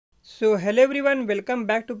So hello everyone, welcome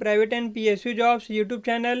back to Private and PSU Jobs YouTube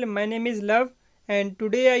channel. My name is Love and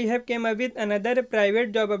today I have came up with another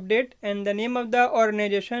private job update and the name of the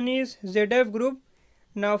organization is ZF Group.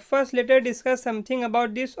 Now first let us discuss something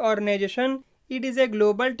about this organization. It is a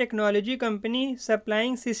global technology company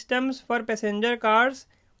supplying systems for passenger cars,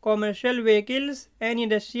 commercial vehicles and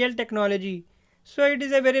industrial technology. So it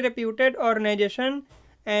is a very reputed organization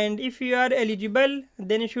and if you are eligible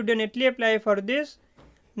then you should definitely apply for this.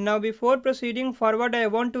 Now before proceeding forward, I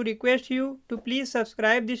want to request you to please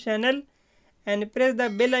subscribe this channel and press the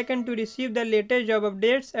bell icon to receive the latest job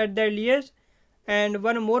updates at the earliest. And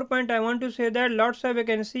one more point I want to say that lots of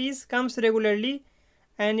vacancies comes regularly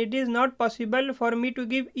and it is not possible for me to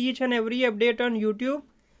give each and every update on YouTube.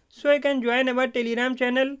 So I can join our Telegram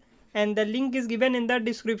channel and the link is given in the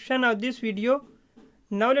description of this video.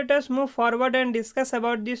 Now let us move forward and discuss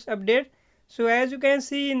about this update. So as you can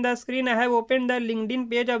see in the screen, I have opened the LinkedIn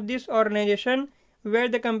page of this organization where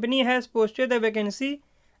the company has posted the vacancy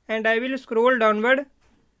and I will scroll downward.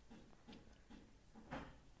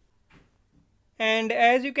 And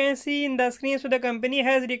as you can see in the screen, so the company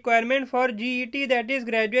has requirement for GET, that is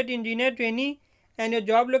Graduate Engineer Trainee, and your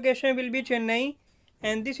job location will be Chennai,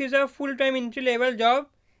 and this is a full-time entry level job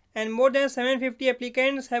and more than 750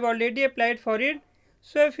 applicants have already applied for it.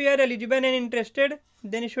 So if you are eligible and interested,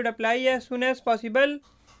 then you should apply as soon as possible.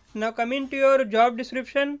 Now coming to your job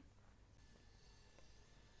description.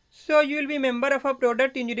 So you will be member of a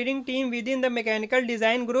product engineering team within the mechanical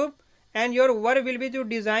design group and your work will be to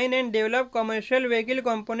design and develop commercial vehicle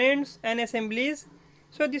components and assemblies.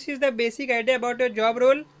 So this is the basic idea about your job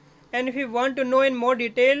role, and if you want to know in more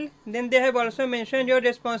detail, then they have also mentioned your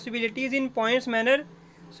responsibilities in points manner.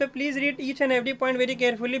 So please read each and every point very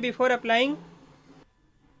carefully before applying.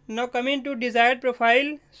 Now coming to desired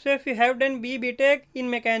profile, so if you have done BTech in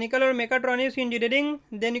mechanical or mechatronics engineering,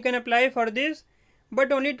 then you can apply for this,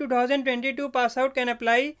 but only 2022 pass out can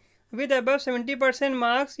apply with above 70%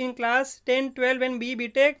 marks in class 10, 12 and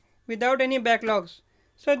BTech without any backlogs.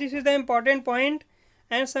 So this is the important point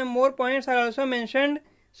and some more points are also mentioned.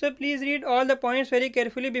 So please read all the points very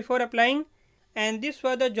carefully before applying. And this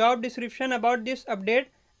was the job description about this update.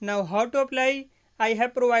 Now how to apply? I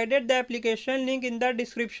have provided the application link in the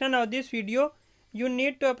description of this video. You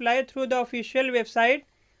need to apply through the official website,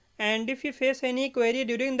 and if you face any query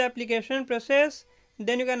during the application process,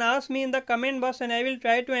 then you can ask me in the comment box and I will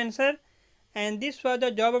try to answer. And this was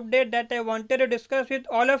the job update that I wanted to discuss with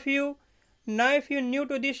all of you. Now if you are new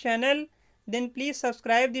to this channel, then please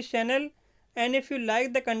subscribe this channel, and if you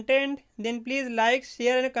like the content, then please like,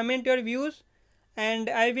 share and comment your views. And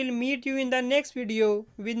I will meet you in the next video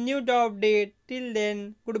with new job update. Till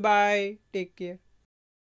then, goodbye, take care.